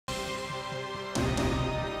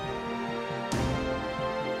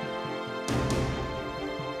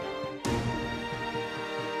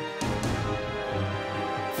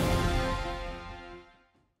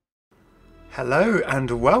Hello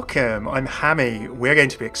and welcome, I'm Hammeh. We're going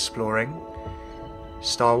to be exploring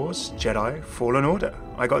Star Wars Jedi Fallen Order.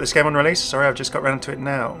 I got this game on release, sorry I've just got around to it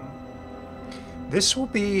now. This will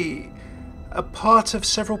be a part of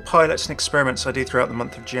several pilots and experiments I do throughout the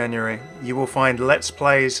month of January. You will find Let's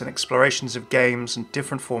Plays and explorations of games and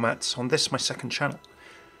different formats on this, my second channel.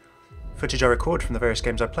 Footage I record from the various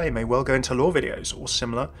games I play may well go into lore videos or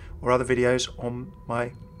similar, or other videos on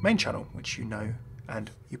my main channel, which you know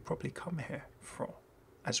and you probably come here for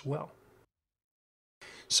as well.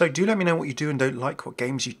 So do let me know what you do and don't like, what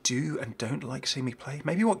games you do and don't like seeing me play.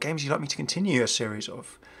 Maybe what games you'd like me to continue a series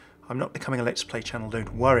of. I'm not becoming a Let's Play channel,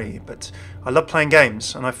 don't worry, but I love playing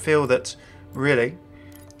games and I feel that really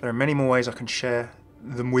there are many more ways I can share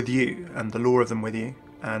them with you and the lore of them with you,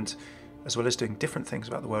 and as well as doing different things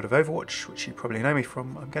about the world of Overwatch, which you probably know me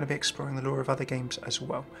from, I'm going to be exploring the lore of other games as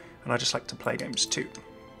well, and I just like to play games too.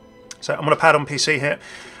 So I'm on a pad on PC here.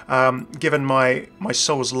 Given my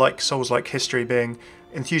Souls-like history being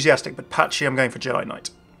enthusiastic but patchy, I'm going for Jedi Knight.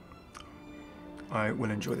 I will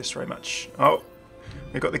enjoy this very much. Oh,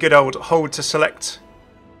 we've got the good old hold to select.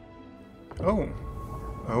 Oh,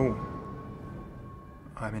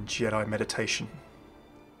 I'm in Jedi meditation.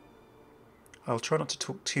 I'll try not to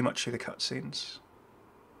talk too much through the cutscenes,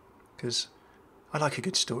 because I like a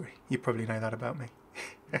good story. You probably know that about me.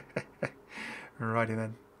 Alrighty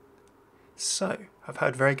then. So, I've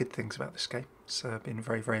heard very good things about this game. It's been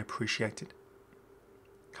very, very appreciated.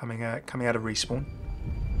 Coming out of Respawn.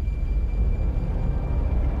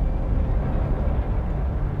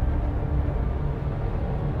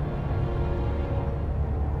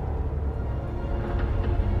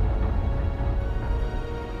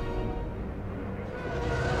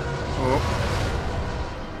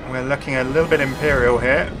 Oh. We're looking a little bit Imperial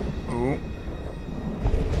here. Ooh.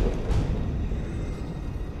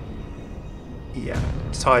 Yeah,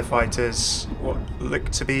 TIE fighters, what look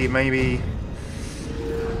to be maybe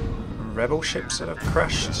rebel ships that have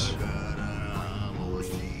crashed.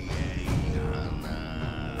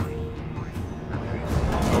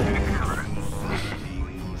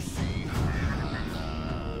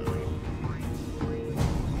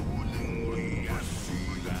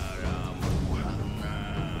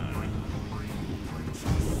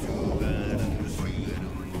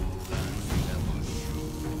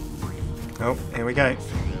 Oh, here we go.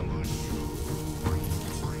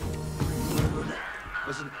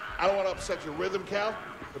 Listen, I don't want to upset your rhythm, Cal,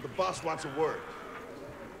 but the boss wants a word.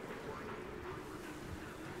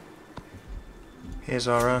 Here's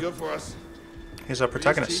our Good for us. here's our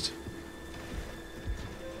protagonist.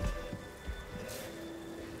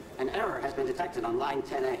 An error has been detected on line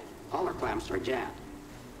 10A. All our clamps are jammed.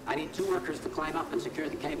 I need 2 workers to climb up and secure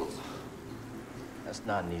the cables. That's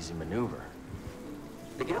not an easy maneuver.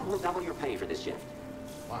 The guild will double your pay for this shift.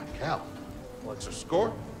 Come on, Cal. What's your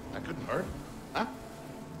score? That couldn't hurt. Huh?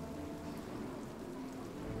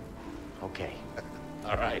 Okay.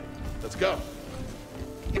 All right, let's go.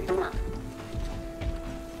 Get to work.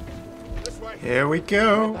 This way. Here we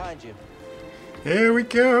go. Behind you. Here we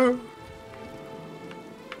go.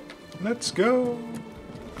 Let's go.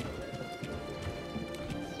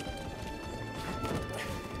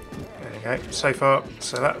 There you go. So far,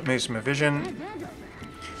 so that moves my vision.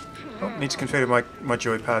 Oh, need to configure my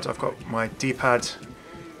joypad. I've got my D-pad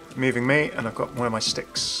moving me, and I've got one of my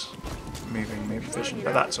sticks moving vision,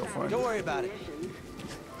 but that's all fine. Don't worry about it.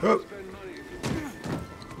 Oh.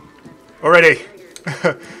 Already!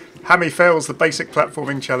 Hammeh fails the basic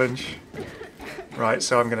platforming challenge. Right,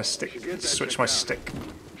 so I'm going to switch my stick.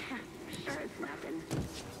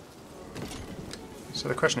 So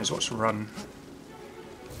the question is, what's run?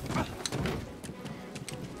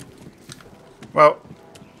 Well,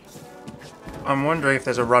 I'm wondering if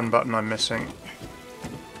there's a run button I'm missing.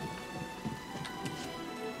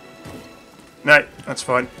 No, that's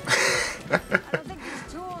fine. I don't think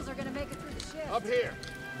these tools are gonna make it through the shift. Up here.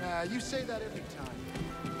 You say that every time.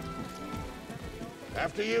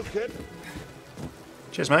 After you, kid.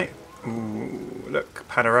 Cheers, mate. Ooh, look,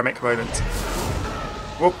 panoramic moment.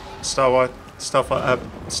 Whoop, Starfighter.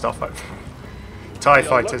 TIE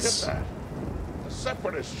fighters. Look at that. A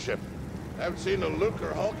separatist ship. Haven't seen a Luke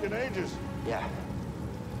or Hulk in ages. Yeah.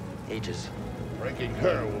 Ages. Breaking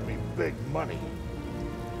her will be big money.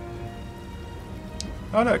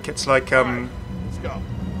 Oh look, it's like Let's go.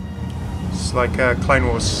 it's like Clone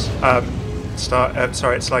Wars.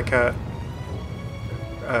 Sorry, it's like the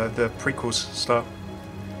prequels style.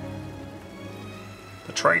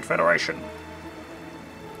 The Trade Federation.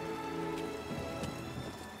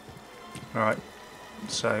 All right.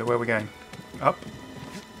 So where are we going? Up.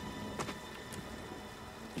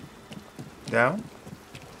 Down.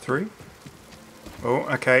 Through. Oh,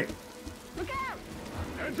 okay. Look out!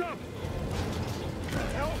 Heads up!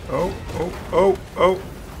 Oh, oh, oh, oh.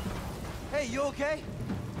 Hey, you okay?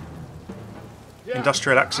 Yeah,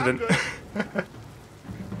 Industrial accident. I'm good.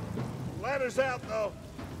 Ladder's out, though.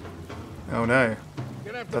 Oh no.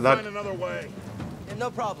 Gonna have The to lad- find another way. Yeah,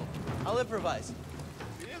 no problem. I'll improvise.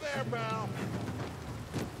 See you there, pal.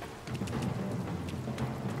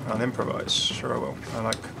 I'll improvise. Sure I will. I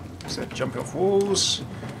like jumping off walls.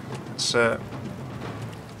 Let's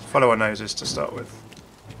follow our noses to start with.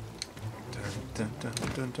 Dun, dun,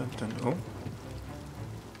 dun, dun, dun, dun. Oh.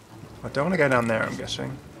 I don't want to go down there, I'm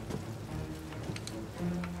guessing.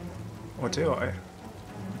 Or do I?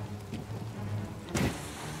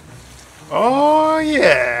 Oh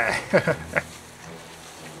yeah!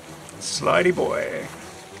 Slidey boy.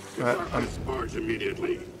 Depart this barge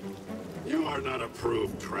immediately. You are not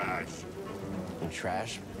approved trash.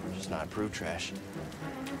 Trash? Just not approved trash.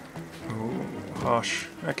 Ooh, harsh.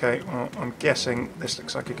 Okay, well, I'm guessing this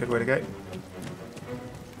looks like a good way to go.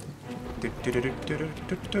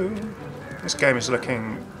 This game is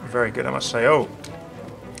looking very good, I must say. Oh!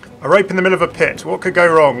 A rope in the middle of a pit. What could go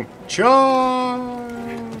wrong? Charge!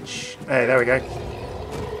 Hey, there we go.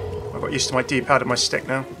 I've got used to my D-pad and my stick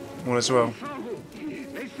now. All as well.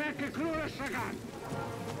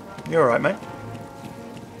 You alright, mate?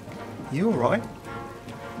 You alright?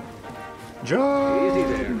 Charge! Easy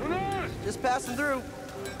there. Just passing through.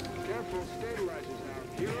 Careful, stabilizers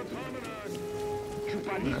now. Here upon us.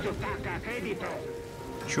 Chupanizo taca credito.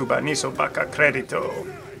 Chuba niso baka credito.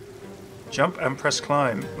 Jump and press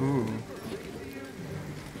climb. Ooh.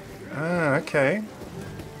 Ah, okay.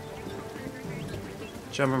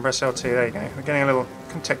 Jump and press LT. There you go. We're getting a little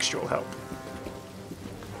contextual help.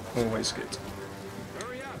 Always good.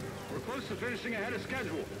 Hurry up. We're close to finishing ahead of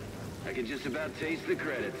schedule. I can just about taste the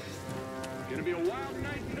credits. Gonna be a wild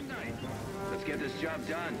night tonight. Let's get this job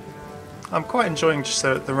done. I'm quite enjoying just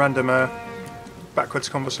the random backwards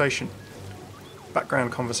conversation.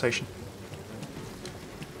 Background conversation.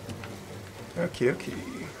 Okie dokie.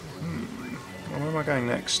 Well, where am I going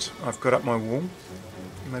next? I've got up my wall.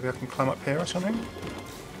 Maybe I can climb up here or something?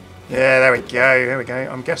 Yeah, there we go, there we go.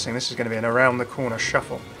 I'm guessing this is going to be an around the corner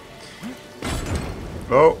shuffle.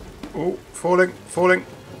 Oh, oh, falling, falling.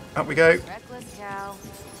 Up we go. Reckless cow.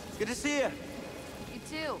 Good to see you. You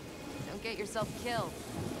too. Don't get yourself killed.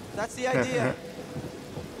 That's the idea.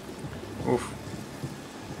 Oof.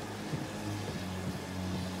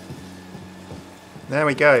 There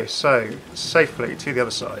we go. So, safely to the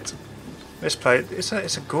other side. This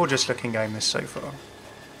it's a gorgeous looking game, this so far.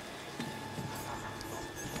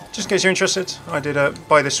 Just in case you're interested, I did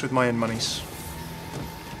buy this with my own monies.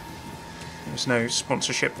 There's no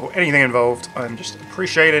sponsorship or anything involved. I'm just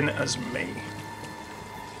appreciating as me.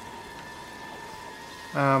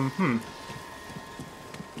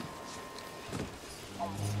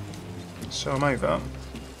 So I'm over.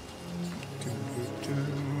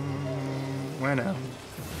 Where now?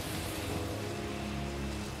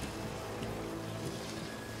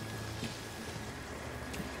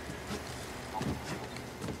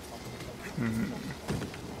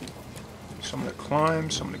 Somewhere to climb,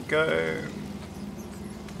 somewhere to go.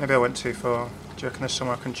 Maybe I went too far. Do you reckon there's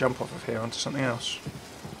somewhere I can jump off of here onto something else?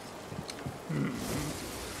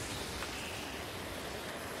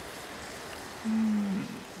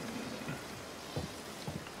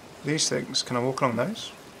 These things, can I walk along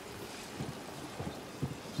those?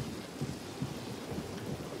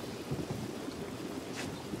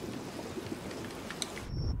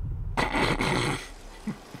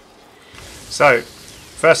 So,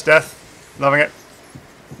 first death, loving it.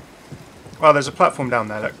 Well, there's a platform down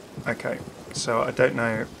there, look. Okay, so I don't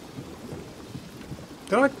know.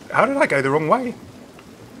 How did I go the wrong way?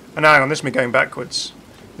 Oh, no, hang on, this is me going backwards.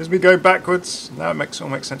 This is me going backwards. Now it all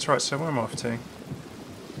makes sense. Right, so where am I off to?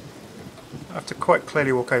 I have to quite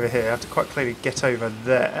clearly walk over here. I have to quite clearly get over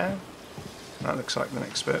there. That looks like the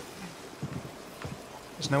next bit.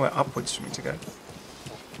 There's nowhere upwards for me to go.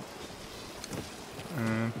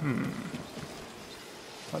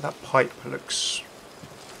 Like that pipe looks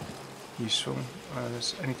useful.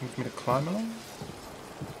 There's anything for me to climb along?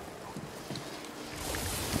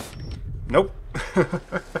 Nope.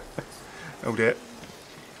 Oh dear.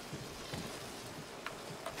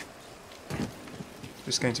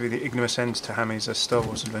 This is going to be the ignominious end to Hammeh's Star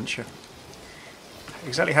Wars adventure.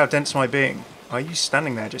 Exactly how dense am I being? Are you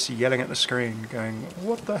standing there just yelling at the screen, going,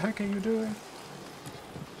 "What the heck are you doing?"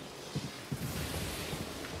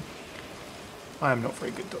 I am not very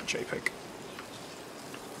good .jpg.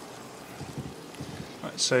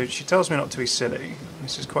 Right, so she tells me not to be silly.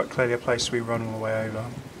 This is quite clearly a place we run all the way over.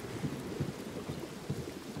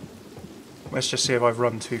 Let's just see if I've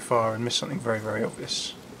run too far and missed something very, very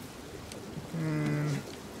obvious.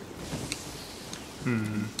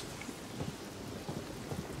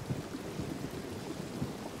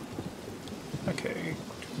 Okay.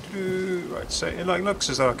 Right, so it like looks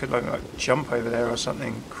as though I could like jump over there or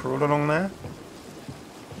something, crawl along there.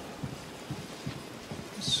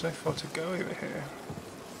 There's so far to go over here.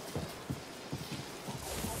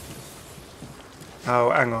 Oh,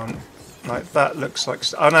 hang on. Like that looks like.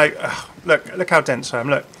 Oh no! Look how dense I am.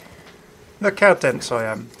 Look how dense I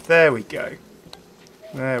am. There we go.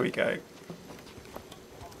 There we go.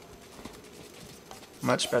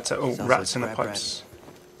 Much better. Oh, Sounds rats like in the scrap pipes.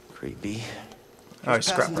 Creepy. Oh, Just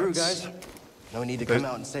scrap passing through, rats. guys. No need to come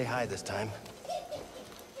out and say hi this time.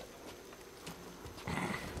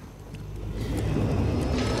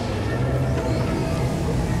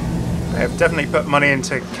 They have definitely put money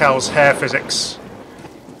into Cal's hair physics.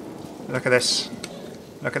 Look at this.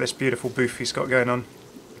 Look at this beautiful boof he's got going on.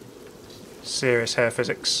 Serious hair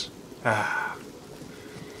physics. Ah.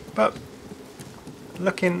 But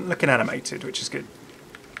looking animated, which is good.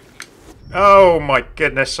 Oh my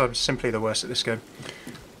goodness, I'm simply the worst at this game.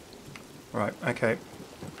 Right, okay.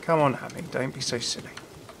 Come on, Hammeh, don't be so silly.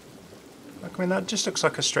 I mean, that just looks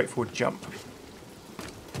like a straightforward jump.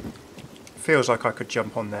 Feels like I could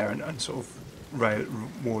jump on there and sort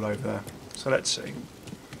of wall over there. So let's see.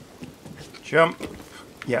 Jump.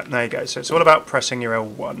 Yeah, there you go. So it's all about pressing your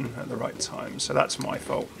L1 at the right time. So that's my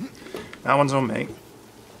fault. That one's on me.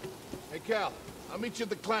 Hey, Cal, I'll meet you at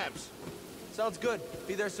the clamps. Sounds good.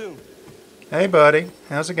 Be there soon. Hey, buddy.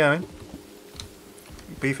 How's it going?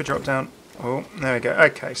 B for drop down. Oh, there we go.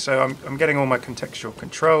 Okay, so I'm getting all my contextual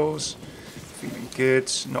controls. Feeling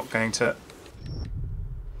good. Not going to...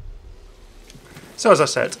 So as I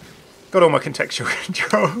said, got all my contextual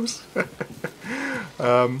controls.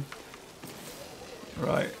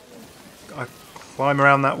 Right. I climb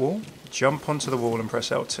around that wall, jump onto the wall and press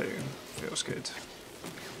L2. Feels good.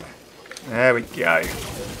 There we go.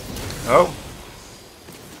 Oh.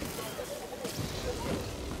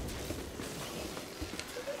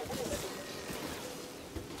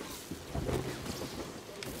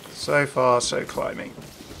 So far, so climbing.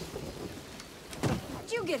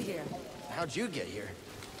 How'd you get here? How'd you get here?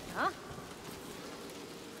 Huh?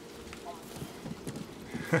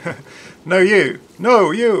 No, you.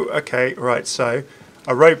 No, you. Okay, right, so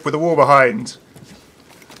a rope with a wall behind.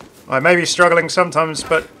 I may be struggling sometimes,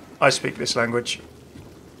 but I speak this language.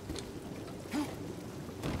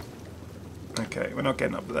 Okay, we're not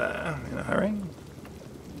getting up there in a hurry.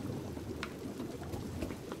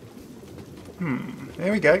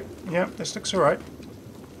 There we go. Yeah, this looks alright.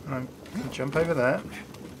 I can jump over there.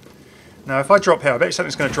 Now, if I drop here, I bet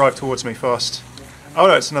something's going to drive towards me fast. Oh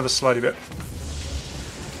no, it's another slidey bit.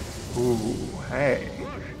 Ooh, hey.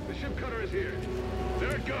 Look, the ship cutter is here.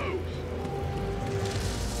 There it goes.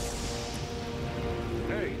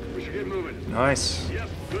 Hey, we should get moving. Nice. Yep,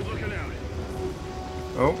 good looking out.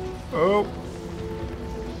 Oh, oh.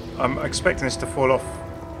 I'm expecting this to fall off.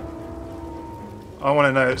 I want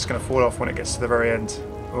to know it's going to fall off when it gets to the very end.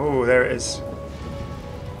 Oh, there it is.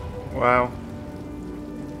 Wow.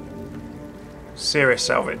 Serious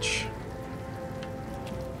salvage.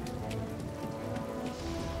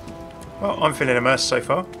 Well, I'm feeling immersed so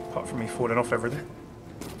far, apart from me falling off everything.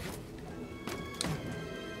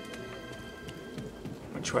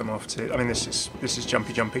 Which way am I off to? I mean, this is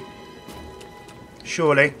jumpy.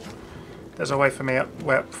 Surely, there's a way for me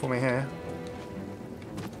way up for me here.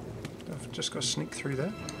 I've just got to sneak through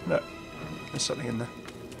there. No, there's something in there.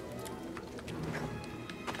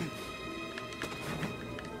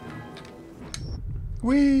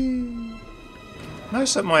 Whee!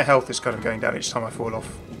 Notice that my health is kind of going down each time I fall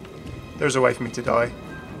off. There's a way for me to die.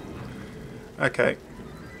 Okay.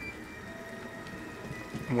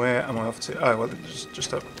 Where am I off to? Oh, well,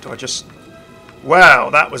 just up. Do I just... Wow,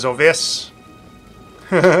 that was obvious.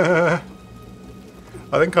 I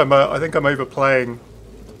think I'm overplaying.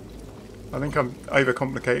 I think I'm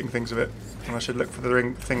overcomplicating things a bit. And I should look for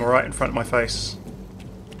the thing right in front of my face.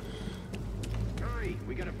 Hurry,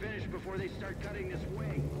 we gotta finish before they start cutting this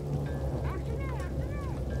wing.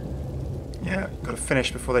 Yeah, got to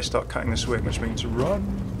finish before they start cutting this wing, which means run.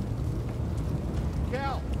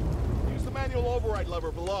 Cal, use the manual override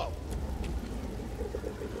lever below.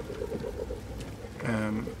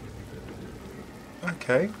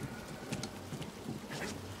 Okay.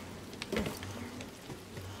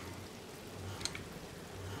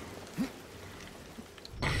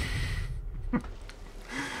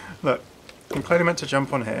 Look, I'm clearly meant to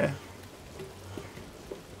jump on here.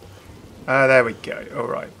 There we go.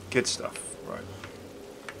 Alright, good stuff. Right.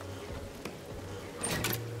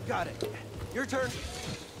 Got it. Your turn.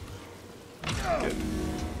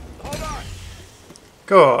 Hold on.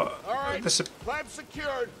 Go. All right. This Clamp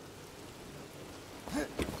secured.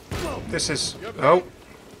 is. You okay? Oh,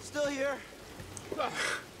 Still here.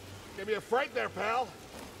 Give me a fright there, pal.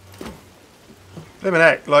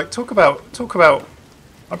 Lemonette. Like, talk about.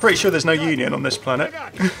 I'm pretty sure there's no union on this planet.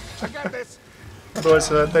 Hang on. I got this. Otherwise,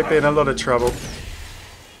 they'd be in a lot of trouble.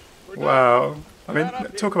 We're done. Wow. I mean,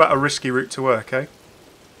 talk about a risky route to work, eh?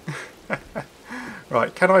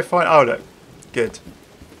 Right, can I find... Oh, no. Good.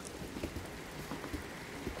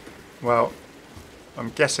 Well, I'm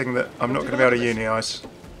guessing that I'm not going to be able to unionise.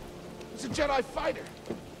 It's a Jedi fighter.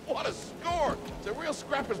 What a score. It's a real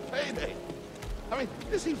scrapper's payday. I mean,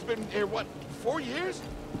 this he's been here, what, 4 years?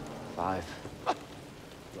 5.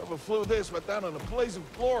 Whoever flew this went down in a blaze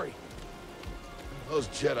of glory. Those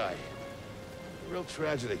Jedi. Real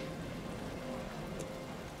tragedy.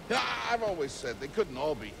 Yeah, I've always said they couldn't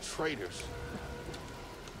all be traitors.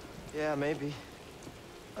 Yeah, maybe.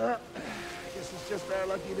 I guess it's just our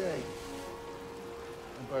lucky day.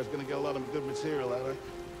 Empire's gonna get a lot of good material out of it.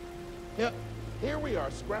 Yeah, here we are,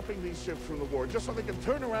 scrapping these ships from the war, just so they can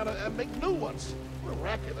turn around and make new ones. What a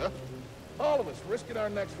racket, huh? All of us risking our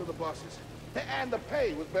necks for the bosses. And the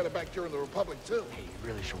pay was better back during the Republic, too. Hey, you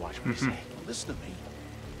really should watch what you say. Listen to me.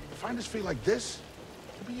 If I just feel like this,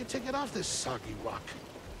 it'll be your ticket off this soggy rock.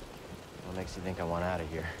 What makes you think I want out of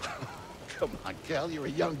here? Come on, Cal, you're a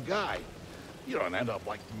young guy. You don't end up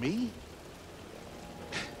like me.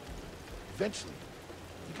 Eventually,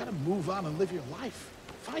 you gotta move on and live your life.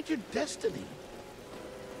 Find your destiny.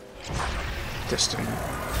 Destiny.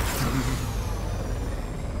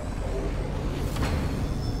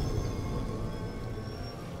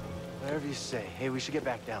 Whatever you say. Hey, we should get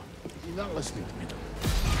back down. You're not listening to me, though.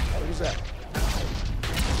 What was that?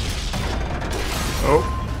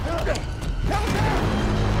 Oh.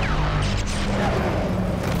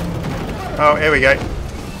 Oh, here we go.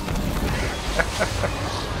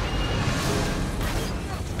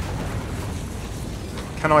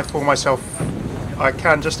 Can I fool myself? I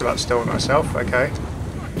can just about stall myself, okay.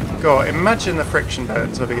 God, imagine the friction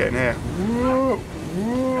burns I'll be getting here. Whoa,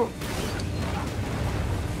 whoa.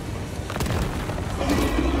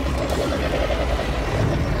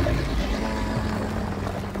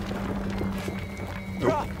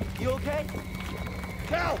 Brock, you okay?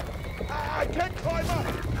 Cal! I can't climb up!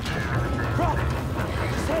 Brock,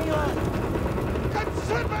 just hang on. That's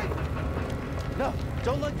it, mate! No,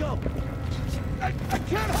 don't let go. I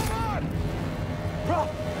can't hold on! Brock,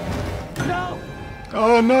 no!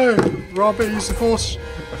 Oh no! Robert, use the force.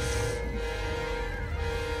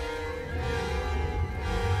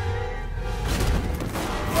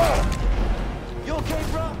 You okay,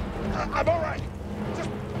 bro? I'm all right. Just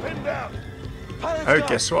pinned down. Pilot's Oh, gone.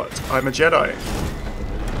 guess what? I'm a Jedi.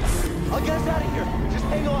 I'll get us out of here. Just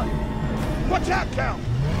hang on. Watch out, Cal!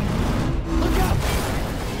 Look out!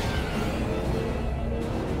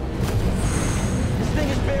 This thing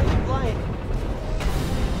is barely flying.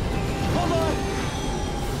 Hold on!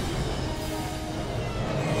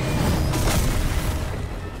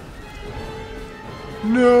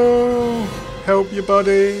 No! Help your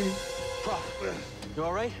buddy. You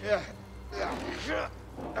all right? Yeah.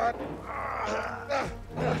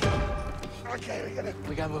 Okay,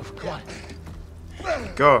 We gotta move. Come on.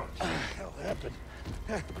 Go. What the hell happened?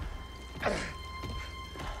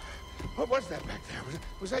 What was that back there?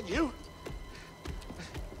 Was that you?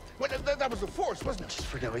 Well, that was the Force, wasn't it? Just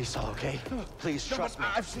forget what you saw, okay? Please No, trust me.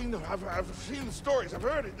 but I've seen the stories. I've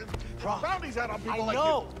heard it. Rob, Bounties out on people I like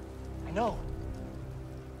know. you. I know.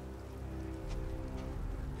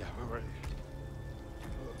 Yeah, we're ready.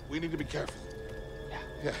 We need to be careful.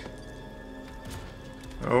 Yeah.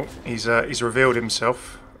 Oh, he's revealed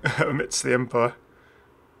himself amidst the Empire.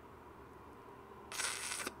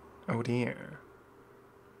 Oh dear.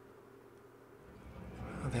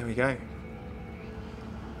 Oh, there we go.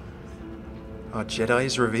 Our Jedi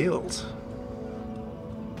is revealed.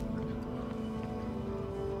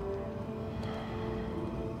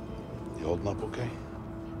 You holding up okay?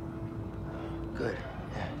 Good.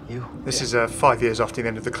 Yeah, you? This is 5 years after the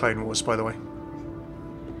end of the Clone Wars, by the way.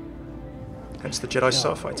 Hence the Jedi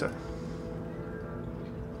Starfighter.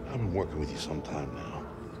 I've been working with you some time now.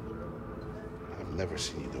 I've never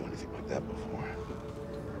seen you do anything like that before.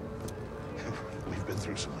 We've been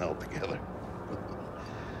through some hell together.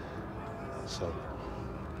 So,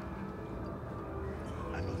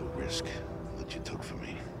 I know the risk that you took for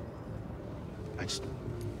me. I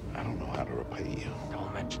don't know how to repay you.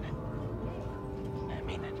 Don't mention it. I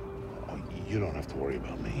mean it. Oh, you don't have to worry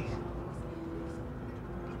about me.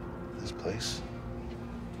 This place,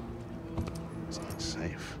 it's not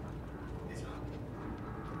safe.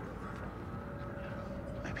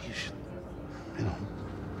 maybe you should, you know,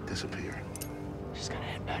 disappear. Just gonna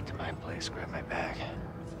head back to my place, grab my bag.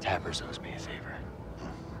 Tappers owes me a favor.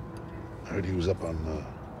 I heard he was up on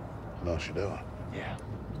Mount Shadow. Yeah.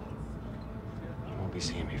 You won't be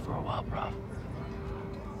seeing me for a while, Prof.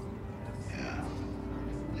 Yeah.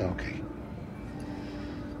 Yeah, okay.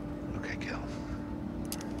 Okay, Cal.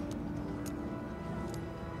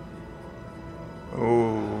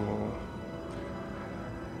 Oh.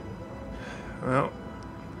 Well,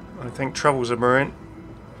 I think troubles are brewing.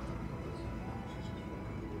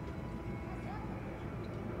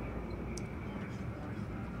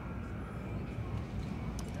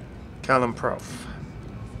 Cal and Prof.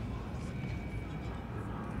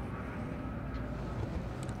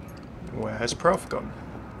 Where has Prof gone?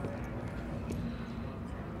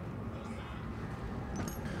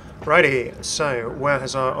 Righty, so where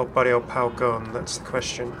has our old buddy old pal gone? That's the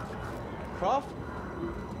question. Prof?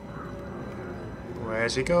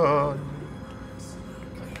 Where's he gone?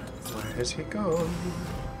 Where has he gone?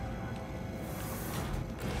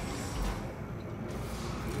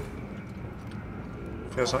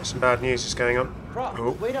 Feels like some bad news is going on. Prof,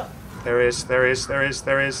 Oh, wait up. there is.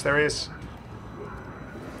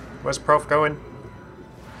 Where's Prof going?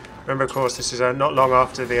 Remember, of course, this is not long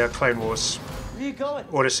after the Clone Wars. Where you going?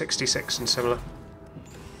 Order 66 and similar.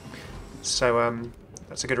 So,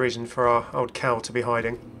 that's a good reason for our old Cal to be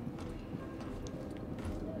hiding.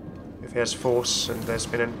 If he has force and there's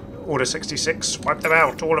been an Order 66, wipe them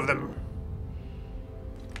out, all of them.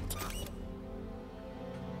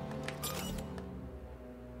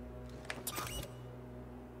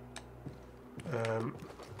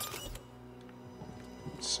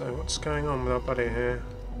 So what's going on with our buddy here?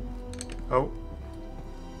 Oh.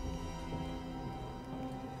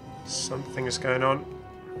 Something is going on.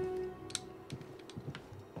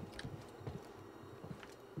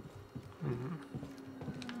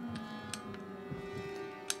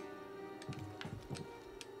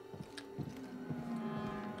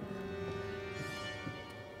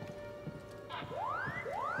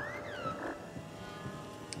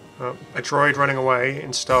 Well, a droid running away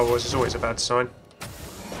in Star Wars is always a bad sign.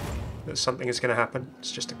 That something is going to happen.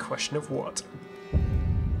 It's just a question of what.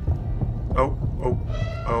 Oh, oh,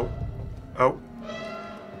 oh, oh.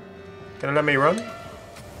 Gonna let me run?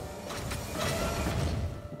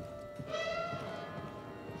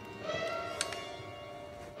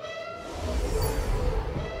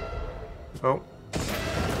 Oh.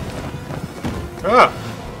 Ah!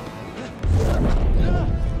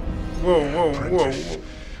 Whoa, whoa, whoa.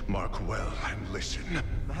 Mark well and listen.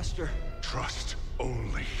 Master. Trust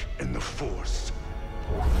only in the Force.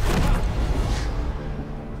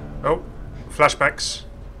 Oh, flashbacks.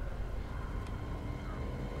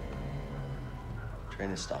 Train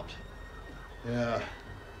has stopped. Yeah.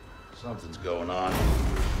 Something's going on.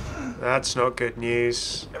 That's not good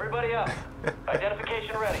news. Everybody up.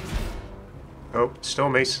 Identification ready. Oh,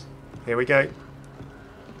 Stormies. Here we go.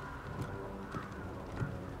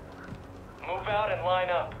 Move out and line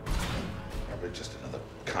up. Probably just another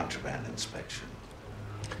contraband inspection.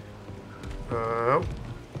 Oh.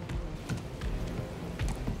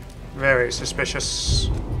 Very suspicious.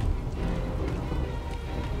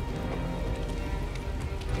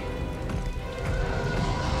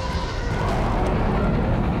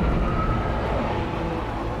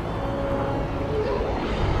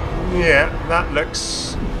 Yeah, that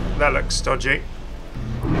looks dodgy.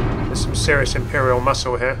 There's some serious Imperial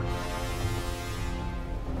muscle here.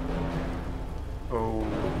 Oh,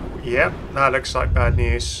 yep, that looks like bad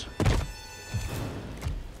news.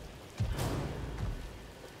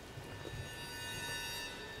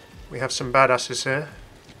 We have some badasses here.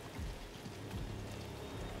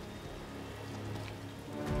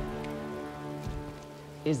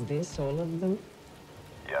 Is this all of them?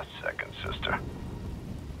 Yes, second sister.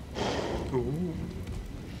 Ooh.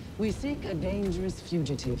 We seek a dangerous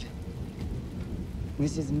fugitive.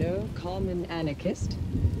 This is no common anarchist,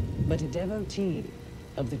 but a devotee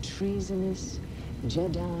of the treasonous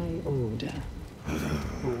Jedi Order.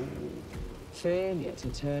 Failure to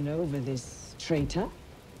turn over this traitor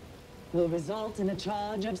will result in a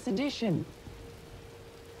charge of sedition.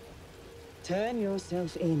 Turn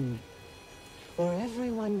yourself in, or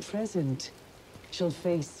everyone present shall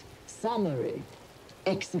face summary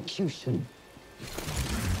execution.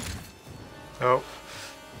 Oh.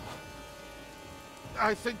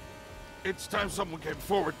 I think it's time someone came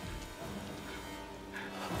forward.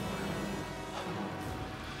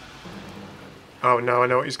 Oh no, I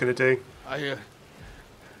know what he's gonna do.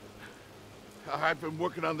 I've been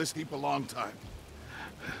working on this heap a long time.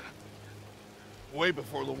 Way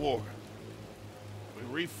before the war.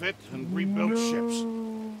 refit and rebuilt ships.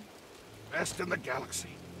 Best in the galaxy.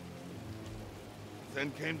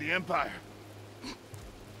 Then came the Empire.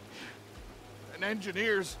 And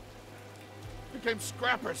engineers became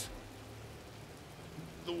scrappers.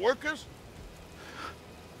 The workers,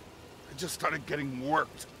 they just started getting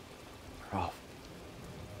worked. Prof.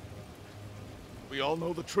 We all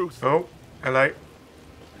know the truth. Oh, hello.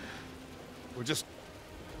 We're just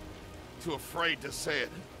too afraid to say it.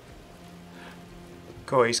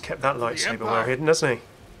 God, he's kept that lightsaber well Empire. hidden, hasn't he?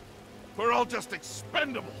 We're all just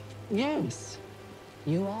expendable. Yes,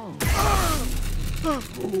 you are.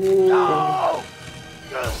 No!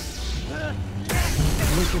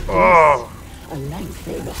 Oh! A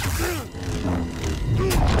lightsaber.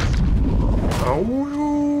 Oh!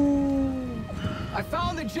 I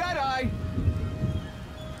found the Jedi!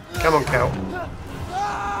 Come on, Cal.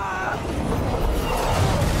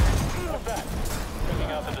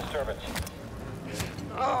 Bringing out the disturbance.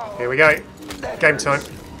 Here we go. Game time.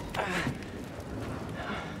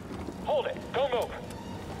 Hold it. Don't move.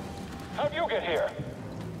 How'd you get here?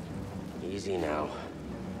 Easy now.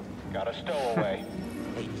 Got a stowaway.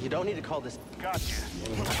 Hey, you don't need to call this. Gotcha.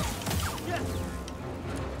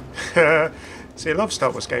 See, I love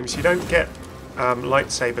Star Wars games. You don't get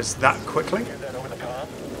lightsabers that quickly. Hear that over the comm?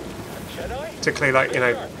 Jedi? Particularly, like, you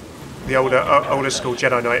know, the older school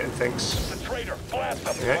Jedi Knight and things. The traitor. Blast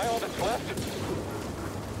him. Okay. Am I all that's left?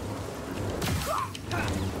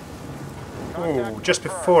 Oh, just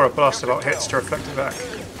before a blaster bolt hits to reflect it back.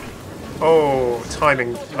 Oh,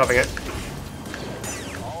 timing, loving it.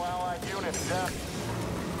 All allied units down.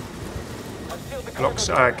 I've sealed the Blocks.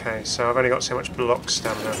 Okay, so I've only got so much block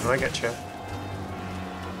stamina. I get you.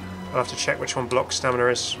 I'll have to check which one block stamina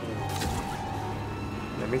is.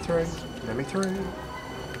 Let me through. Let me through.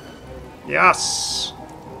 Yes!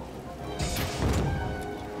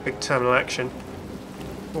 Big terminal action.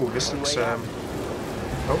 Oh, this looks. Oh.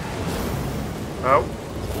 Oh.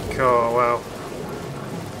 Cool, wow.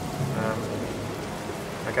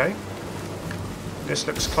 Okay. This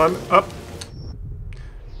looks climb up.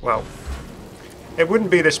 Well. It wouldn't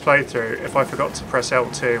be this playthrough if I forgot to press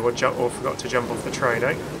L2 or forgot to jump off the train,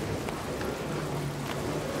 eh?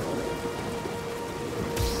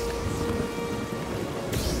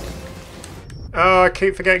 Oh, I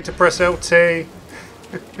keep forgetting to press LT.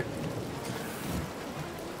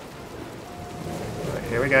 Right,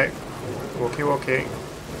 here we go. Walkie walkie.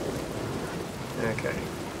 Okay.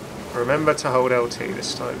 Remember to hold LT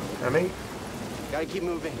this time, Hammeh. Gotta keep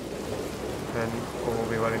moving. And all will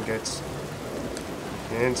be well and good.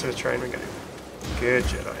 Into the train we go. Good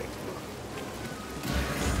Jedi.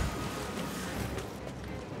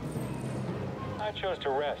 I chose to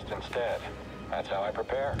rest instead. That's how I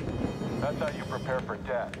prepare. That's how you prepare for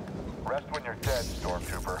death. Rest when you're dead,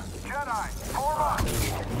 Stormtrooper. Jedi, form up!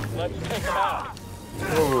 Let's take him out.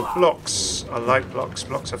 Oh, blocks. I like blocks.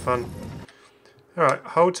 Blocks are fun. Alright,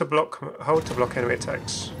 hold to block enemy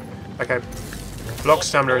attacks. Okay. Block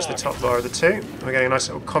stamina is the top bar of the two. We're getting a nice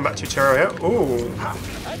little combat tutorial here. Ooh.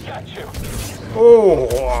 I got you.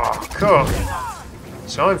 Oh, cool.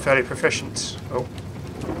 So I'm fairly proficient. Oh.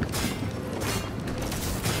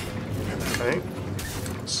 Okay.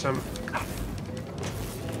 Some.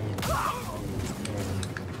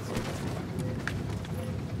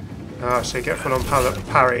 Ah, so you get full on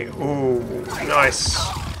parry. Ooh, nice.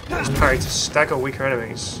 Nice parry to stagger weaker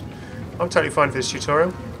enemies. I'm totally fine for this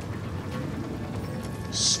tutorial.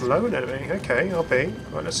 Slow an enemy. Okay, I'll be.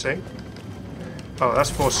 Right, let's see. Oh, that's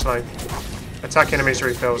force slow. Attack enemies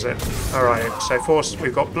refills it. Alright, so force.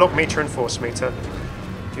 We've got block meter and force meter.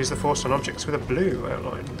 Use the force on objects with a blue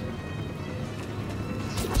outline.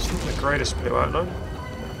 It's not the greatest blue outline.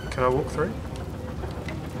 Can I walk through?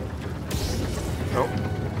 Oh.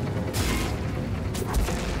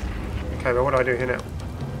 Okay, but what do I do here now?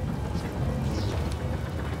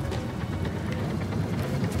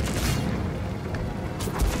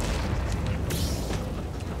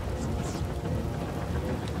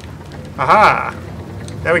 Aha!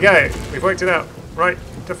 There we go. We've worked it out. Right.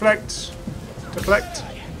 Deflect. Deflect.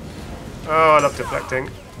 Oh, I love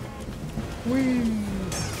deflecting. Whee!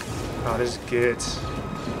 Oh, this is good.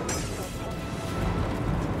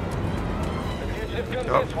 The fugitive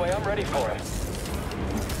comes this way. I'm ready for it.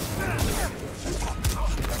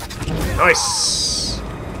 Nice!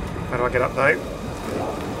 How do I get up though?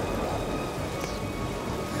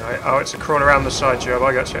 Right. Oh, it's a crawl around the side job.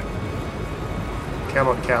 I got you. Come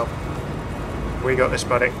on, Cal. We got this,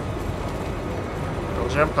 buddy. Little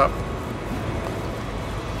jump up.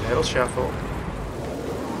 Little shuffle.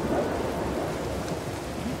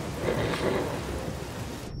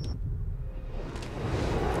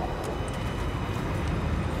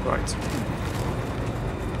 Right.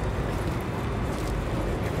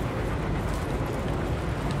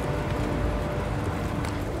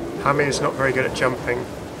 Hammeh is not very good at jumping.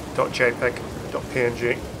 .jpeg,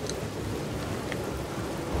 .png.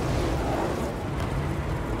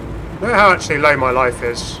 I know how actually low my life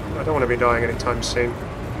is. I don't want to be dying anytime soon.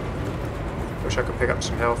 Wish I could pick up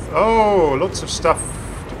some health. Oh, lots of stuff.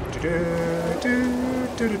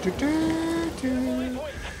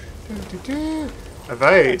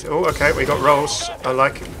 Evade. Oh, okay, we got rolls. I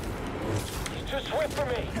like it. He's too swift for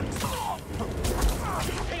me.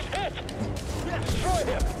 He's hit. Destroy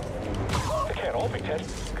him. They can't all be dead,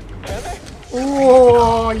 can they?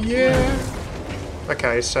 Oh, yeah.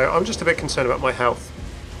 Okay, so I'm just a bit concerned about my health.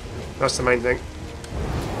 That's the main thing.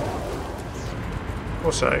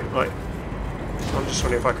 Also, like, I'm just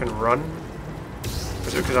wondering if I can run.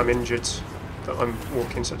 Is it because I'm injured that I'm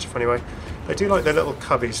walking such a funny way? They do like their little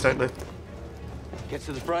cubbies, don't they? Get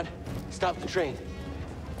to the front. Stop the train.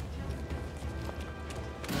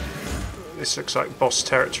 This looks like boss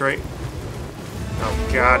territory. Oh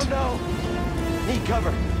god. Oh no! Need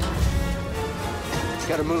cover.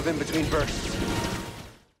 Gotta move in between bursts.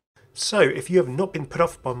 So, if you have not been put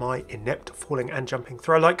off by my inept falling and jumping,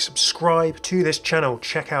 throw a like, subscribe to this channel,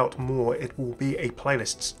 check out more. It will be a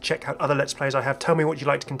playlist. Check out other Let's Plays I have. Tell me what you'd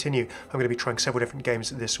like to continue. I'm going to be trying several different games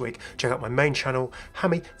this week. Check out my main channel,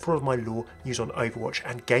 Hammeh, for all of my lore used on Overwatch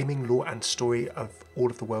and gaming lore and story of all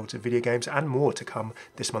of the worlds of video games and more to come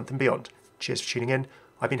this month and beyond. Cheers for tuning in.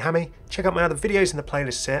 I've been Hammeh. Check out my other videos in the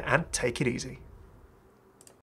playlist here and take it easy.